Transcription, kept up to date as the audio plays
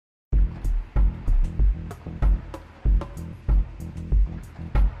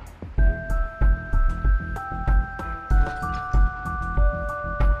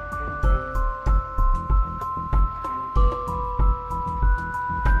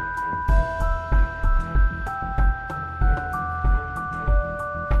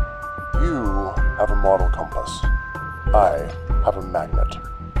have a model compass. I have a magnet.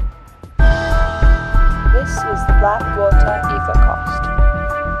 This is the Blackwater Ethercast.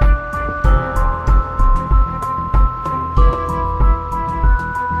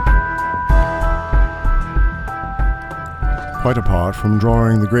 Quite apart from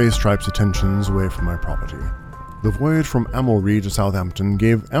drawing the Grey Stripe's attentions away from my property, the voyage from Amalree to Southampton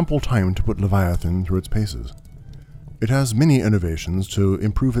gave ample time to put Leviathan through its paces. It has many innovations to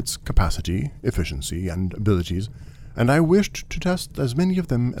improve its capacity, efficiency, and abilities, and I wished to test as many of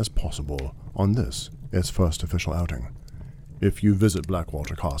them as possible on this, its first official outing. If you visit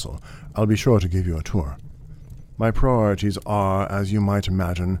Blackwater Castle, I'll be sure to give you a tour. My priorities are, as you might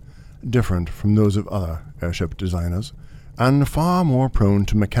imagine, different from those of other airship designers, and far more prone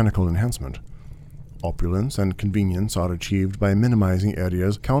to mechanical enhancement. Opulence and convenience are achieved by minimizing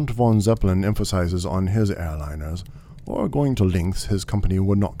areas Count von Zeppelin emphasizes on his airliners, or going to lengths his company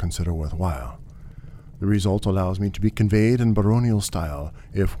would not consider worthwhile. The result allows me to be conveyed in baronial style,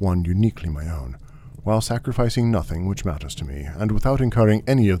 if one uniquely my own, while sacrificing nothing which matters to me, and without incurring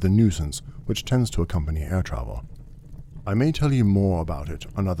any of the nuisance which tends to accompany air travel. I may tell you more about it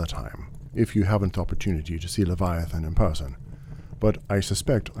another time, if you haven't the opportunity to see Leviathan in person, but I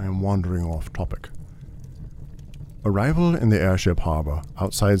suspect I am wandering off topic. Arrival in the airship harbor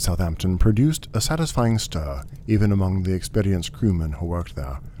outside Southampton produced a satisfying stir even among the experienced crewmen who worked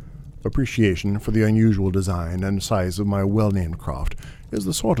there. Appreciation for the unusual design and size of my well-named craft is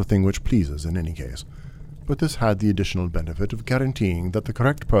the sort of thing which pleases in any case, but this had the additional benefit of guaranteeing that the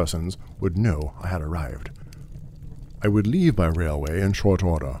correct persons would know I had arrived. I would leave by railway in short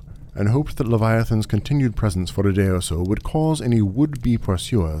order, and hoped that Leviathan's continued presence for a day or so would cause any would-be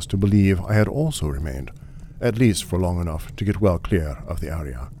pursuers to believe I had also remained, at least for long enough to get well clear of the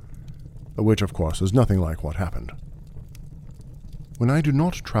area, which of course is nothing like what happened. When I do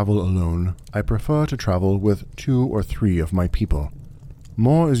not travel alone, I prefer to travel with 2 or 3 of my people.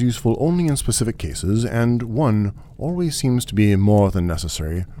 More is useful only in specific cases, and 1 always seems to be more than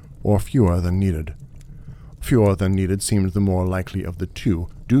necessary, or fewer than needed. Fewer than needed seemed the more likely of the 2,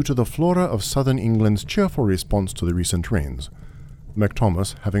 due to the flora of southern England's cheerful response to the recent rains.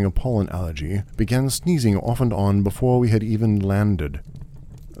 McThomas, having a pollen allergy, began sneezing off and on before we had even landed.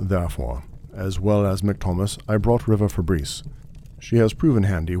 Therefore, as well as McThomas, I brought River Fabrice. She has proven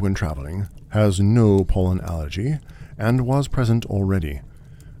handy when traveling, has no pollen allergy, and was present already,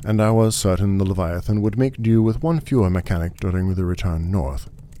 and I was certain the Leviathan would make do with 1 fewer mechanic during the return north,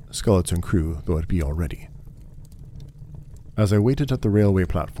 skeleton crew though it be already. As I waited at the railway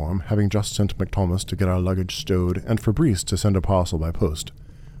platform, having just sent McThomas to get our luggage stowed and Fabrice to send a parcel by post,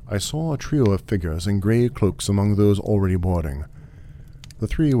 I saw a trio of figures in grey cloaks among those already boarding. The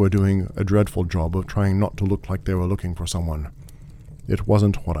 3 were doing a dreadful job of trying not to look like they were looking for someone. It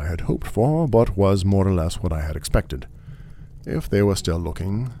wasn't what I had hoped for, but was more or less what I had expected. If they were still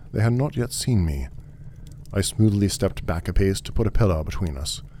looking, they had not yet seen me. I smoothly stepped back a pace to put a pillar between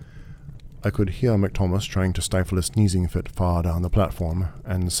us. I could hear McThomas trying to stifle a sneezing fit far down the platform,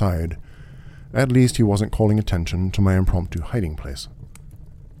 and sighed. At least he wasn't calling attention to my impromptu hiding place.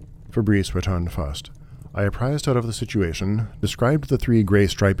 Fabrice returned first. I apprised her of the situation, described the 3 Grey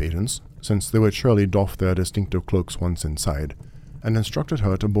Stripe agents, since they would surely doff their distinctive cloaks once inside, and instructed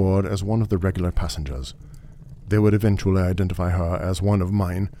her to board as one of the regular passengers. They would eventually identify her as one of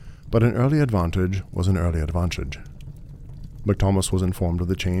mine, but an early advantage was an early advantage. McThomas was informed of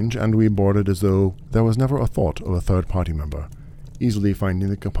the change, and we boarded as though there was never a thought of a third-party member, easily finding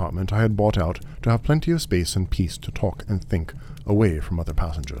the compartment I had bought out to have plenty of space and peace to talk and think away from other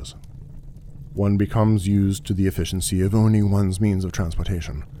passengers. One becomes used to the efficiency of owning one's means of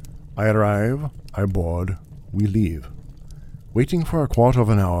transportation. I arrive, I board, we leave. Waiting for a quarter of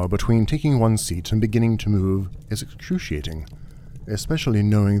an hour between taking one's seat and beginning to move is excruciating, especially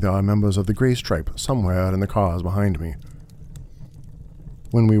knowing there are members of the Grey Stripe somewhere in the cars behind me.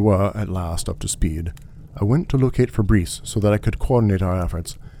 When we were, at last, up to speed, I went to locate Fabrice so that I could coordinate our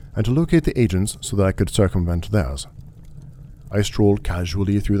efforts, and to locate the agents so that I could circumvent theirs. I strolled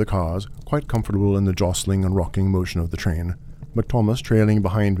casually through the cars, quite comfortable in the jostling and rocking motion of the train, McThomas trailing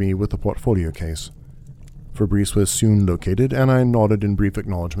behind me with the portfolio case. Fabrice was soon located, and I nodded in brief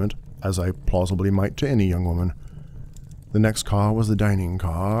acknowledgement, as I plausibly might to any young woman. The next car was the dining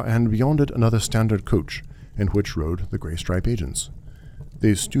car, and beyond it another standard coach, in which rode the Grey Stripe agents.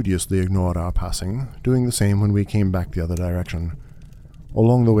 They studiously ignored our passing, doing the same when we came back the other direction.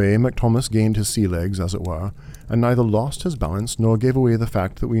 Along the way, McThomas gained his sea legs, as it were, and neither lost his balance nor gave away the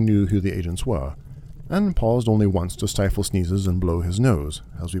fact that we knew who the agents were, and paused only once to stifle sneezes and blow his nose,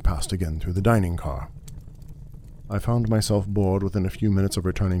 as we passed again through the dining car. I found myself bored within a few minutes of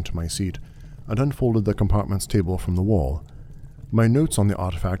returning to my seat, and unfolded the compartment's table from the wall. My notes on the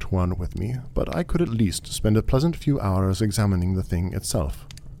artifact weren't with me, but I could at least spend a pleasant few hours examining the thing itself.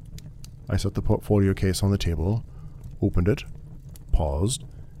 I set the portfolio case on the table, opened it, paused,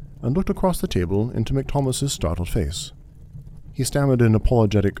 and looked across the table into McThomas's startled face. He stammered in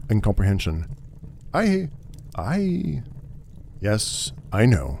apologetic incomprehension. Yes, I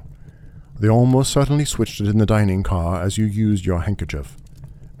know. They almost certainly switched it in the dining car as you used your handkerchief.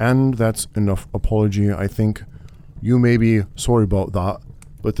 And that's enough apology, I think. You may be sorry about that,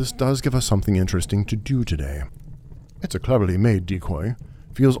 but this does give us something interesting to do today. It's a cleverly made decoy.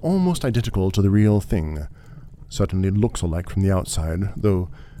 Feels almost identical to the real thing. Certainly looks alike from the outside, though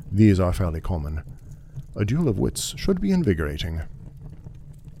these are fairly common. A duel of wits should be invigorating.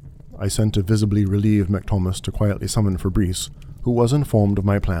 I sent a visibly relieved McThomas to quietly summon Fabrice, who was informed of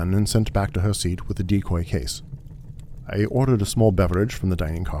my plan and sent back to her seat with the decoy case. I ordered a small beverage from the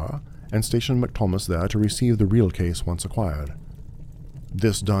dining car, and stationed McThomas there to receive the real case once acquired.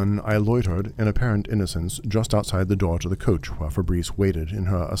 This done, I loitered in apparent innocence just outside the door to the coach where Fabrice waited in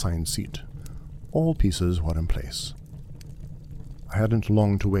her assigned seat. All pieces were in place. I hadn't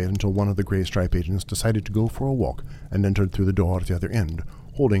long to wait until one of the Grey Stripe agents decided to go for a walk and entered through the door at the other end,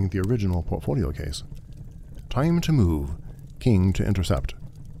 holding the original portfolio case. Time to move, King to intercept.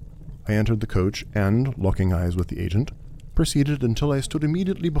 I entered the coach and, locking eyes with the agent, proceeded until I stood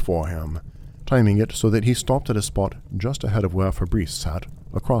immediately before him, timing it so that he stopped at a spot just ahead of where Fabrice sat,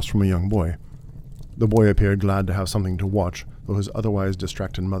 across from a young boy. The boy appeared glad to have something to watch, though his otherwise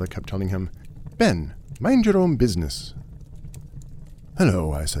distracted mother kept telling him, "Ben, mind your own business."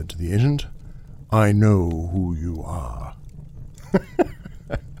 "Hello," I said to the agent. "I know who you are."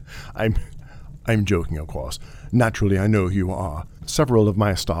 I'm joking, of course. Naturally, I know who you are. Several of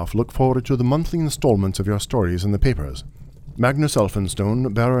my staff look forward to the monthly installments of your stories in the papers. Magnus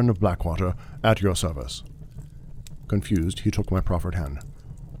Elphinstone, Baron of Blackwater, at your service. Confused, he took my proffered hand.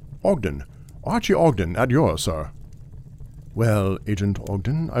 "Ogden. Archie Ogden, at yours, sir." "Well, Agent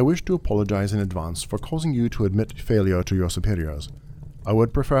Ogden, I wish to apologize in advance for causing you to admit failure to your superiors. I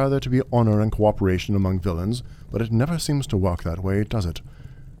would prefer there to be honor and cooperation among villains, but it never seems to work that way, does it?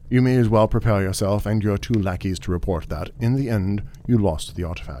 You may as well prepare yourself and your 2 lackeys to report that, in the end, you lost the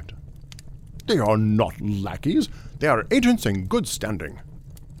artifact." "They are not lackeys. They are agents in good standing."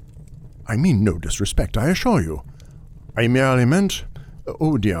 "I mean no disrespect, I assure you. I merely meant—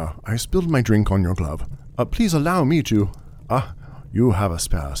 Oh dear, I spilled my drink on your glove. Please allow me to— you have a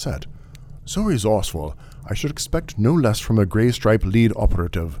spare set. So resourceful. I should expect no less from a Grey Stripe lead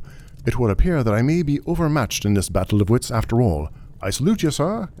operative. It would appear that I may be overmatched in this battle of wits after all. I salute you,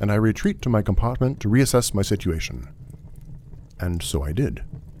 sir, and I retreat to my compartment to reassess my situation." And so I did.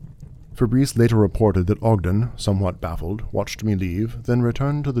 Fabrice later reported that Ogden, somewhat baffled, watched me leave, then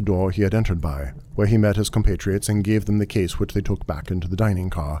returned to the door he had entered by, where he met his compatriots and gave them the case which they took back into the dining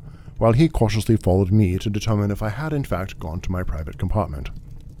car, while he cautiously followed me to determine if I had in fact gone to my private compartment.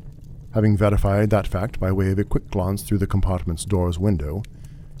 Having verified that fact by way of a quick glance through the compartment's door's window,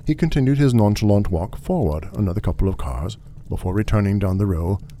 he continued his nonchalant walk forward another couple of cars, before returning down the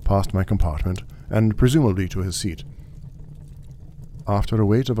row, past my compartment, and presumably to his seat. After a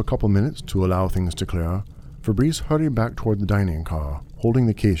wait of a couple minutes to allow things to clear, Fabrice hurried back toward the dining car, holding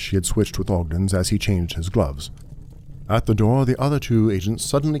the case she had switched with Ogden's as he changed his gloves. At the door, the other 2 agents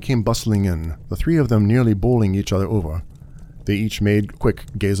suddenly came bustling in, the 3 of them nearly bowling each other over. They each made quick,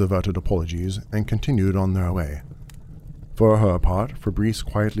 gaze-averted apologies, and continued on their way. For her part, Fabrice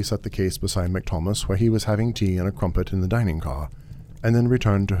quietly set the case beside McThomas where he was having tea and a crumpet in the dining car, and then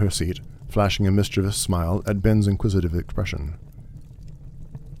returned to her seat, flashing a mischievous smile at Ben's inquisitive expression.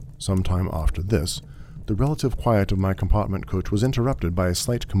 Some time after this, the relative quiet of my compartment coach was interrupted by a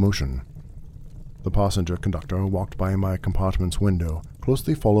slight commotion. The passenger conductor walked by my compartment's window,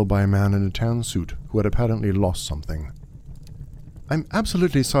 closely followed by a man in a tan suit who had apparently lost something. "I'm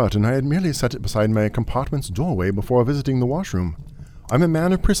absolutely certain I had merely set it beside my compartment's doorway before visiting the washroom. I'm a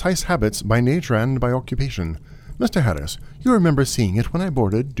man of precise habits by nature and by occupation. Mr. Harris, you remember seeing it when I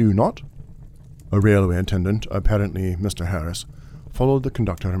boarded, do you not?" A railway attendant, apparently Mr. Harris, followed the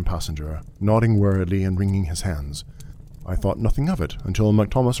conductor and passenger, nodding worriedly and wringing his hands. I thought nothing of it until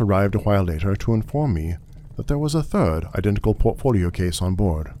McThomas arrived a while later to inform me that there was a 3rd identical portfolio case on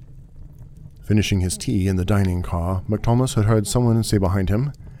board. Finishing his tea in the dining car, McThomas had heard someone say behind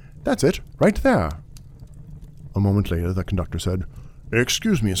him, "That's it, right there." A moment later, the conductor said,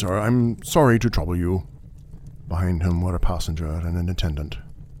 "Excuse me, sir, I'm sorry to trouble you." Behind him were a passenger and an attendant.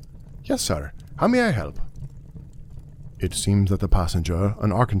 "Yes, sir. How may I help?" It seems that the passenger,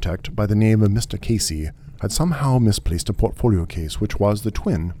 an architect by the name of Mr. Casey, had somehow misplaced a portfolio case which was the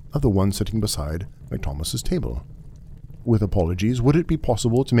twin of the one sitting beside McThomas's table. With apologies, would it be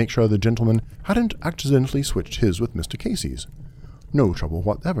possible to make sure the gentleman hadn't accidentally switched his with Mr. Casey's? No trouble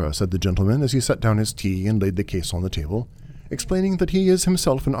whatever, said the gentleman as he set down his tea and laid the case on the table, explaining that he is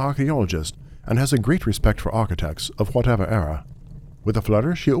himself an archaeologist and has a great respect for architects of whatever era. With a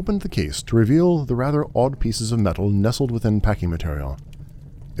flutter, she opened the case to reveal the rather odd pieces of metal nestled within packing material.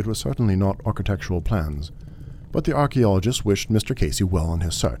 It was certainly not architectural plans, but the archaeologist wished Mr. Casey well in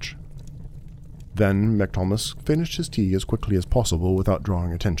his search. Then McThomas finished his tea as quickly as possible without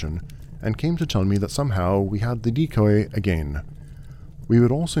drawing attention, and came to tell me that somehow we had the decoy again. We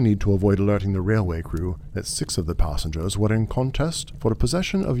would also need to avoid alerting the railway crew that 6 of the passengers were in contest for the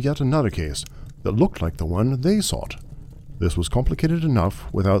possession of yet another case that looked like the one they sought. This was complicated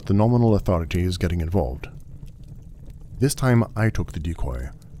enough without the nominal authorities getting involved. This time I took the decoy,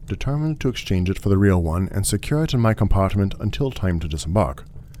 determined to exchange it for the real one and secure it in my compartment until time to disembark.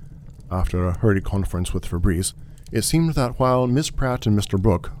 After a hurried conference with Fabrice, it seemed that while Miss Pratt and Mr.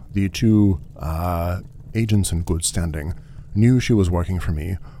 Brooke, the two, agents in good standing, knew she was working for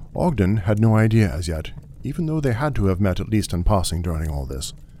me, Ogden had no idea as yet, even though they had to have met at least in passing during all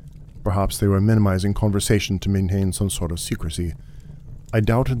this. Perhaps they were minimizing conversation to maintain some sort of secrecy. I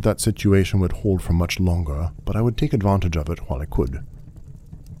doubted that situation would hold for much longer, but I would take advantage of it while I could.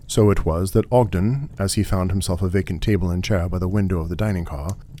 So it was that Ogden, as he found himself a vacant table and chair by the window of the dining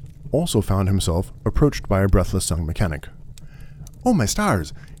car, also found himself approached by a breathless young mechanic. "Oh, my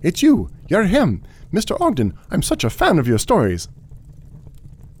stars! It's you! You're him! Mr. Ogden, I'm such a fan of your stories!"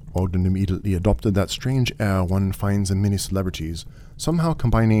 Ogden immediately adopted that strange air one finds in many celebrities, somehow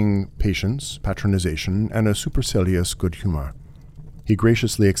combining patience, patronization, and a supercilious good humor. He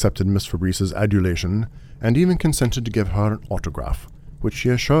graciously accepted Miss Fabrice's adulation, and even consented to give her an autograph, which she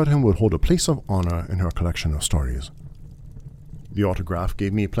assured him would hold a place of honor in her collection of stories. The autograph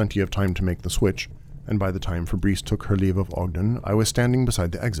gave me plenty of time to make the switch, and by the time Fabrice took her leave of Ogden, I was standing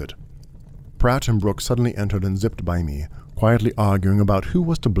beside the exit. Pratt and Brooke suddenly entered and zipped by me, quietly arguing about who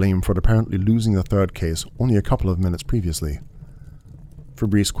was to blame for apparently losing the third case only a couple of minutes previously.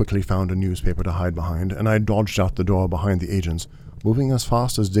 Fabrice quickly found a newspaper to hide behind, and I dodged out the door behind the agents, moving as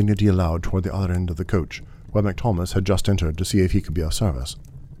fast as dignity allowed toward the other end of the coach, where McThomas had just entered to see if he could be of service.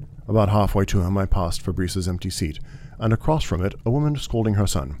 About halfway to him, I passed Fabrice's empty seat, and across from it, a woman scolding her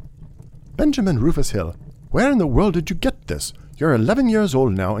son. "Benjamin Rufus Hill, where in the world did you get this? You're 11 years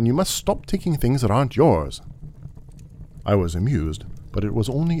old now, and you must stop taking things that aren't yours." I was amused, but it was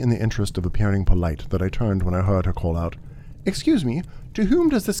only in the interest of appearing polite that I turned when I heard her call out, "Excuse me, to whom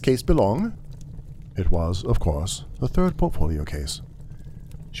does this case belong?" It was, of course, the third portfolio case.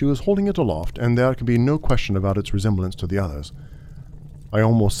 She was holding it aloft, and there could be no question about its resemblance to the others. I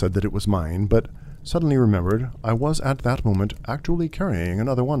almost said that it was mine, but suddenly remembered I was at that moment actually carrying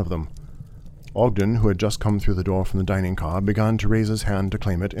another one of them. Ogden, who had just come through the door from the dining car, began to raise his hand to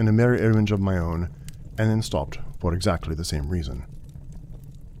claim it in a mirror image of my own, and then stopped for exactly the same reason.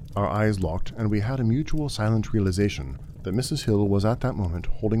 Our eyes locked, and we had a mutual silent realization that Mrs. Hill was at that moment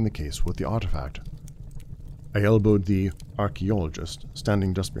holding the case with the artifact. I elbowed the archaeologist,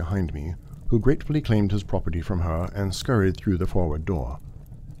 standing just behind me, who gratefully claimed his property from her and scurried through the forward door.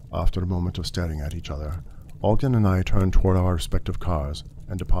 After a moment of staring at each other, Ogden and I turned toward our respective cars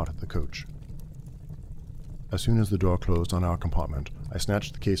and departed the coach. As soon as the door closed on our compartment, I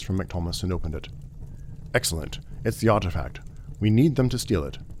snatched the case from McThomas and opened it. "Excellent. It's the artifact. We need them to steal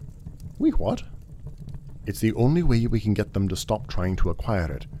it." "We what?" "It's the only way we can get them to stop trying to acquire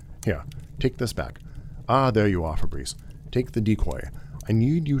it. Here, take this back. Ah, there you are, Fabrice. Take the decoy. I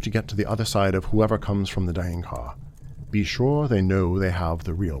need you to get to the other side of whoever comes from the dining car. Be sure they know they have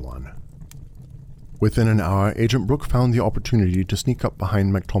the real one." Within an hour, Agent Brooke found the opportunity to sneak up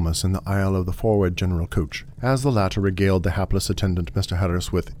behind McThomas in the aisle of the forward general coach, as the latter regaled the hapless attendant Mr.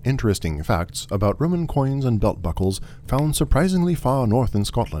 Harris with interesting facts about Roman coins and belt buckles found surprisingly far north in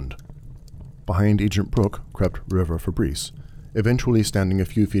Scotland. Behind Agent Brooke crept River Fabrice, eventually standing a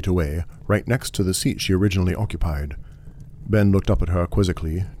few feet away, right next to the seat she originally occupied. Ben looked up at her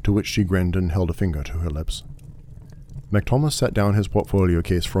quizzically, to which she grinned and held a finger to her lips. McThomas set down his portfolio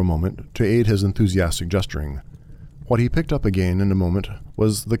case for a moment to aid his enthusiastic gesturing. What he picked up again in a moment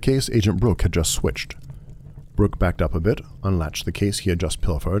was the case Agent Brooke had just switched. Brooke backed up a bit, unlatched the case he had just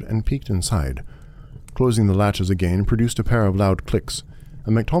pilfered, and peeked inside. Closing the latches again produced a pair of loud clicks,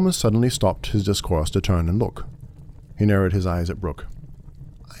 and McThomas suddenly stopped his discourse to turn and look. He narrowed his eyes at Brooke.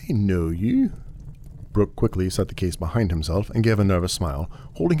 "I know you." Brooke quickly set the case behind himself and gave a nervous smile,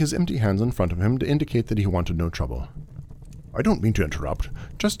 holding his empty hands in front of him to indicate that he wanted no trouble. I don't mean to interrupt.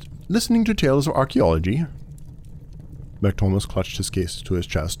 Just listening to tales of archaeology. McThomas clutched his case to his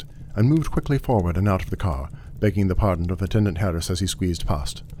chest and moved quickly forward and out of the car, begging the pardon of Attendant Harris as he squeezed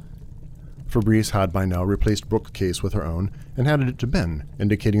past. Fabrice had by now replaced Brooke's case with her own and handed it to Ben,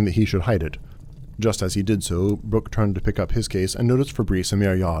 indicating that he should hide it. Just as he did so, Brooke turned to pick up his case and noticed Fabrice a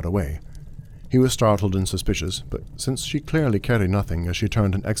mere yard away. He was startled and suspicious, but since she clearly carried nothing as she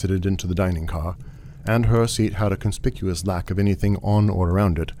turned and exited into the dining car, and her seat had a conspicuous lack of anything on or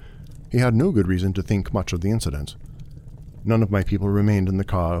around it, he had no good reason to think much of the incident. None of my people remained in the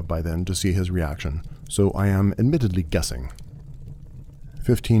car by then to see his reaction, so I am admittedly guessing.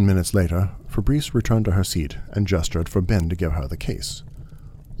 15 minutes later, Fabrice returned to her seat and gestured for Ben to give her the case.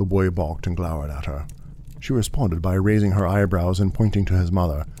 The boy balked and glowered at her. She responded by raising her eyebrows and pointing to his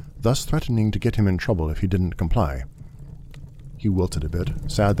mother, thus threatening to get him in trouble if he didn't comply. He wilted a bit,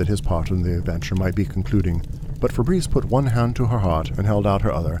 sad that his part in the adventure might be concluding, but Fabrice put one hand to her heart and held out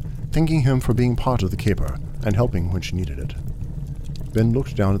her other, thanking him for being part of the caper and helping when she needed it. Ben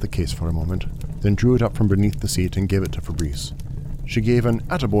looked down at the case for a moment, then drew it up from beneath the seat and gave it to Fabrice. She gave an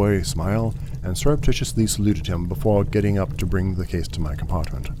attaboy smile and surreptitiously saluted him before getting up to bring the case to my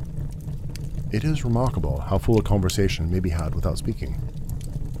compartment. It is remarkable how full a conversation may be had without speaking.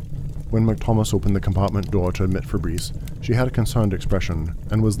 When McThomas opened the compartment door to admit Fabrice, she had a concerned expression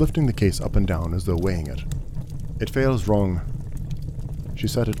and was lifting the case up and down as though weighing it. It fails wrong. She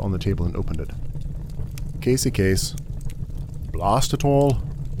set it on the table and opened it. Casey case. Blast it all.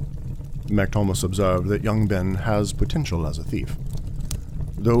 McThomas observed that young Ben has potential as a thief.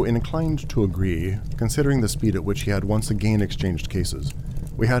 Though inclined to agree, considering the speed at which he had once again exchanged cases,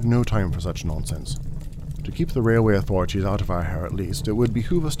 we had no time for such nonsense. To keep the railway authorities out of our hair at least, it would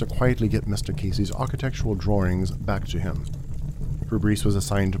behoove us to quietly get Mr. Casey's architectural drawings back to him. Fabrice was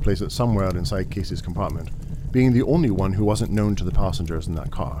assigned to place it somewhere inside Casey's compartment, being the only one who wasn't known to the passengers in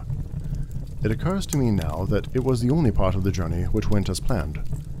that car. It occurs to me now that it was the only part of the journey which went as planned.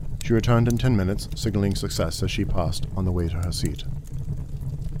 She returned in 10 minutes, signaling success as she passed on the way to her seat.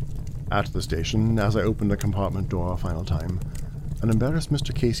 At the station, as I opened the compartment door a final time, an embarrassed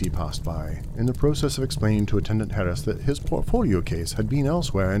Mr. Casey passed by, in the process of explaining to Attendant Harris that his portfolio case had been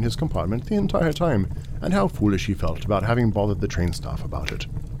elsewhere in his compartment the entire time, and how foolish he felt about having bothered the train staff about it.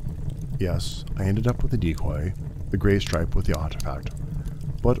 Yes, I ended up with the decoy, the gray stripe with the artifact.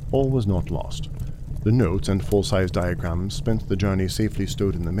 But all was not lost. The notes and full-size diagrams spent the journey safely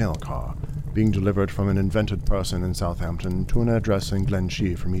stowed in the mail car, being delivered from an invented person in Southampton to an address in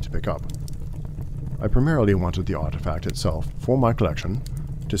Glenshee for me to pick up. I primarily wanted the artifact itself for my collection,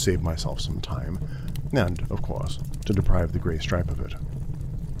 to save myself some time, and, of course, to deprive the gray stripe of it.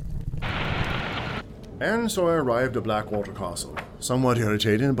 And so I arrived at Blackwater Castle, somewhat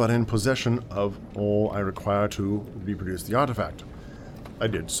irritated, but in possession of all I require to reproduce the artifact. I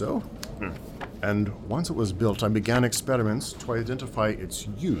did so, and once it was built, I began experiments to identify its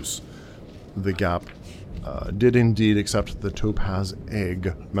use. The Gap did indeed accept the topaz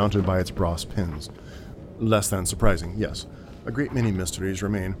egg mounted by its brass pins. Less than surprising, yes. A great many mysteries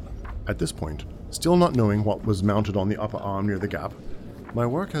remain. At this point, still not knowing what was mounted on the upper arm near the Gap, my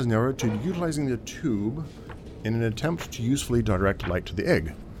work has narrowed to utilizing the tube in an attempt to usefully direct light to the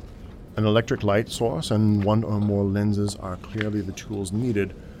egg. An electric light source and one or more lenses are clearly the tools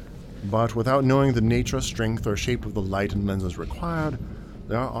needed, but without knowing the nature, strength, or shape of the light and lenses required,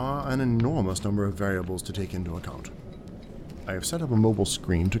 there are an enormous number of variables to take into account. I have set up a mobile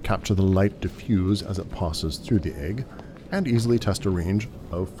screen to capture the light diffuse as it passes through the egg, and easily test a range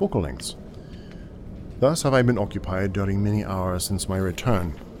of focal lengths. Thus have I been occupied during many hours since my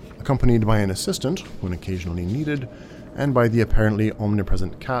return, accompanied by an assistant, when occasionally needed, and by the apparently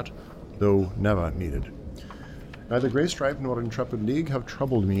omnipresent cat, though never needed. Neither Grey Stripe nor Intrepid League have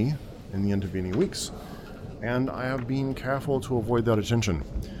troubled me in the intervening weeks, and I have been careful to avoid their attention.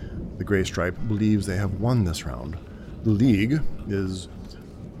 The Grey Stripe believes they have won this round. The League is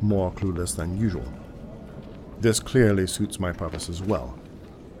more clueless than usual. This clearly suits my purpose as well.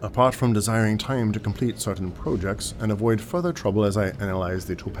 Apart from desiring time to complete certain projects and avoid further trouble as I analyze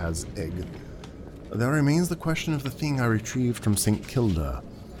the topaz egg, there remains the question of the thing I retrieved from St. Kilda.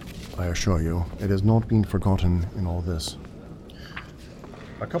 I assure you, it has not been forgotten in all this.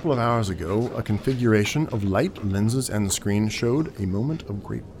 A couple of hours ago, a configuration of light, lenses, and screen showed a moment of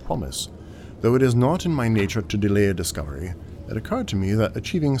great promise. Though it is not in my nature to delay a discovery, it occurred to me that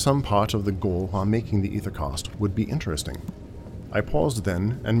achieving some part of the goal while making the Ethercast would be interesting. I paused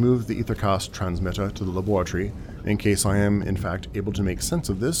then and moved the Ethercast transmitter to the laboratory in case I am in fact able to make sense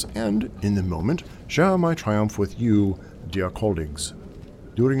of this and, in the moment, share my triumph with you, dear colleagues.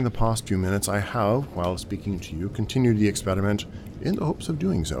 During the past few minutes, I have, while speaking to you, continued the experiment in the hopes of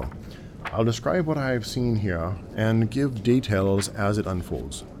doing so. I'll describe what I've seen here and give details as it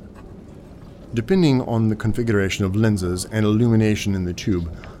unfolds. Depending on the configuration of lenses and illumination in the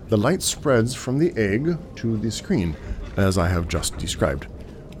tube, the light spreads from the egg to the screen, as I have just described,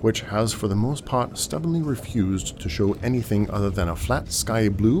 which has for the most part stubbornly refused to show anything other than a flat sky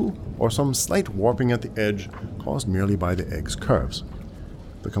blue or some slight warping at the edge caused merely by the egg's curves.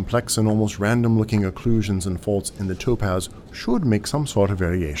 The complex and almost random-looking occlusions and faults in the topaz should make some sort of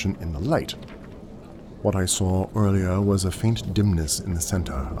variation in the light. What I saw earlier was a faint dimness in the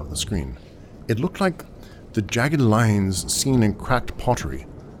center of the screen. It looked like the jagged lines seen in cracked pottery,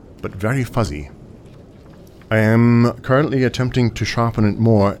 but very fuzzy. I am currently attempting to sharpen it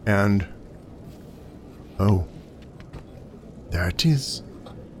more and... oh, there it is.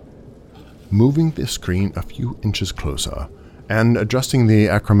 Moving the screen a few inches closer and adjusting the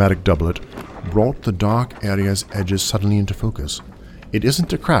achromatic doublet brought the dark area's edges suddenly into focus. It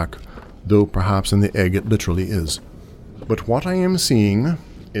isn't a crack, though perhaps in the egg it literally is. But what I am seeing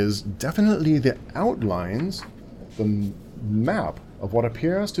is definitely the outlines, the map of what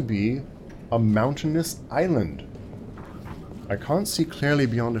appears to be a mountainous island. I can't see clearly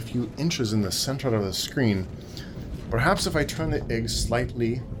beyond a few inches in the center of the screen. Perhaps if I turn the egg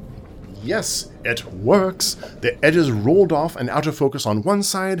slightly... yes, it works! The edges rolled off and out of focus on one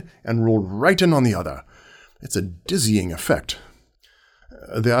side and rolled right in on the other. It's a dizzying effect.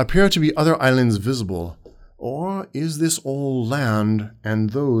 There appear to be other islands visible. Or is this all land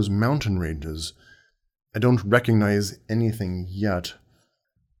and those mountain ranges? I don't recognize anything yet.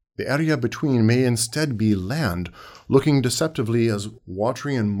 The area between may instead be land, looking deceptively as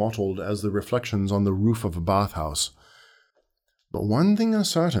watery and mottled as the reflections on the roof of a bathhouse. But one thing is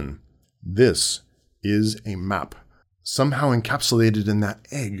certain. This is a map, somehow encapsulated in that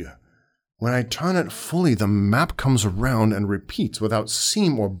egg. When I turn it fully, the map comes around and repeats without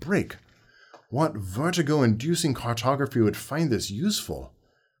seam or break. What vertigo-inducing cartography would find this useful?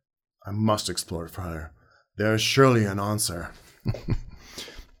 I must explore it further. There is surely an answer.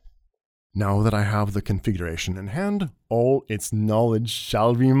 Now that I have the configuration in hand, all its knowledge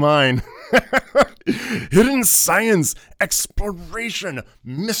shall be mine. Hidden science, exploration,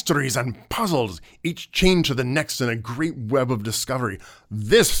 mysteries and puzzles, each chained to the next in a great web of discovery.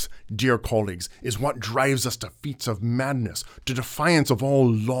 This, dear colleagues, is what drives us to feats of madness, to defiance of all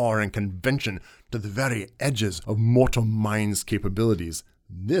law and convention, to the very edges of mortal mind's capabilities.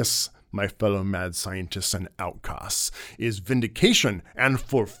 This, my fellow mad scientists and outcasts, is vindication and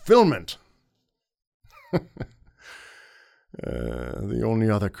fulfillment. The only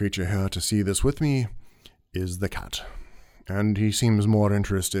other creature here to see this with me is the cat, and he seems more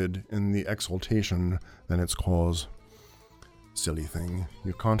interested in the exaltation than its cause. Silly thing,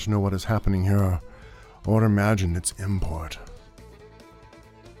 you can't know what is happening here, or imagine its import.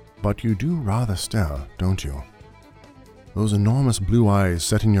 But you do rather stare, don't you? Those enormous blue eyes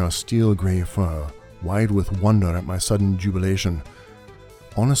set in your steel-gray fur, wide with wonder at my sudden jubilation.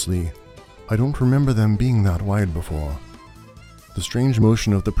 Honestly, I don't remember them being that wide before. The strange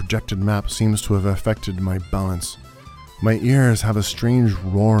motion of the projected map seems to have affected my balance. My ears have a strange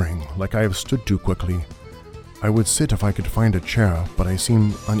roaring, like I have stood too quickly. I would sit if I could find a chair, but I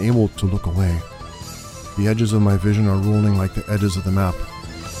seem unable to look away. The edges of my vision are rolling like the edges of the map.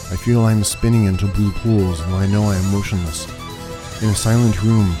 I feel I'm spinning into blue pools, and I know I am motionless. In a silent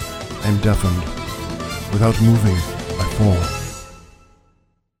room, I'm deafened. Without moving, I fall.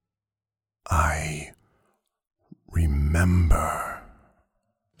 I remember.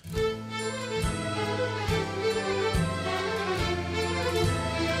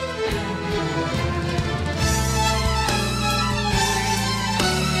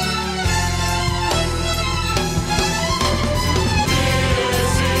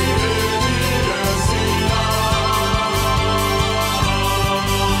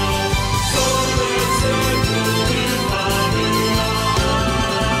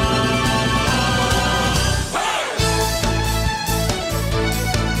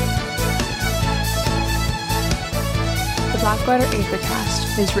 Blackwater Aethercast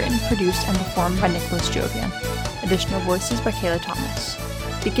is written, produced, and performed by Nicholas Jovian. Additional voices by Kayla Thomas.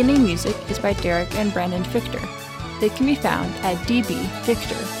 Beginning music is by Derek and Brandon Fichter. They can be found at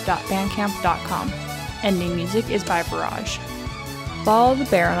dbfichter.bandcamp.com. Ending music is by Barrage. Follow the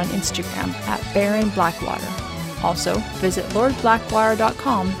Baron on Instagram at Baron Blackwater. Also, visit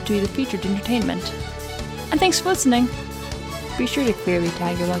lordblackwater.com to view the featured entertainment. And thanks for listening. Be sure to clearly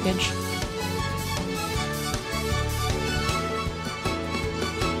tag your luggage.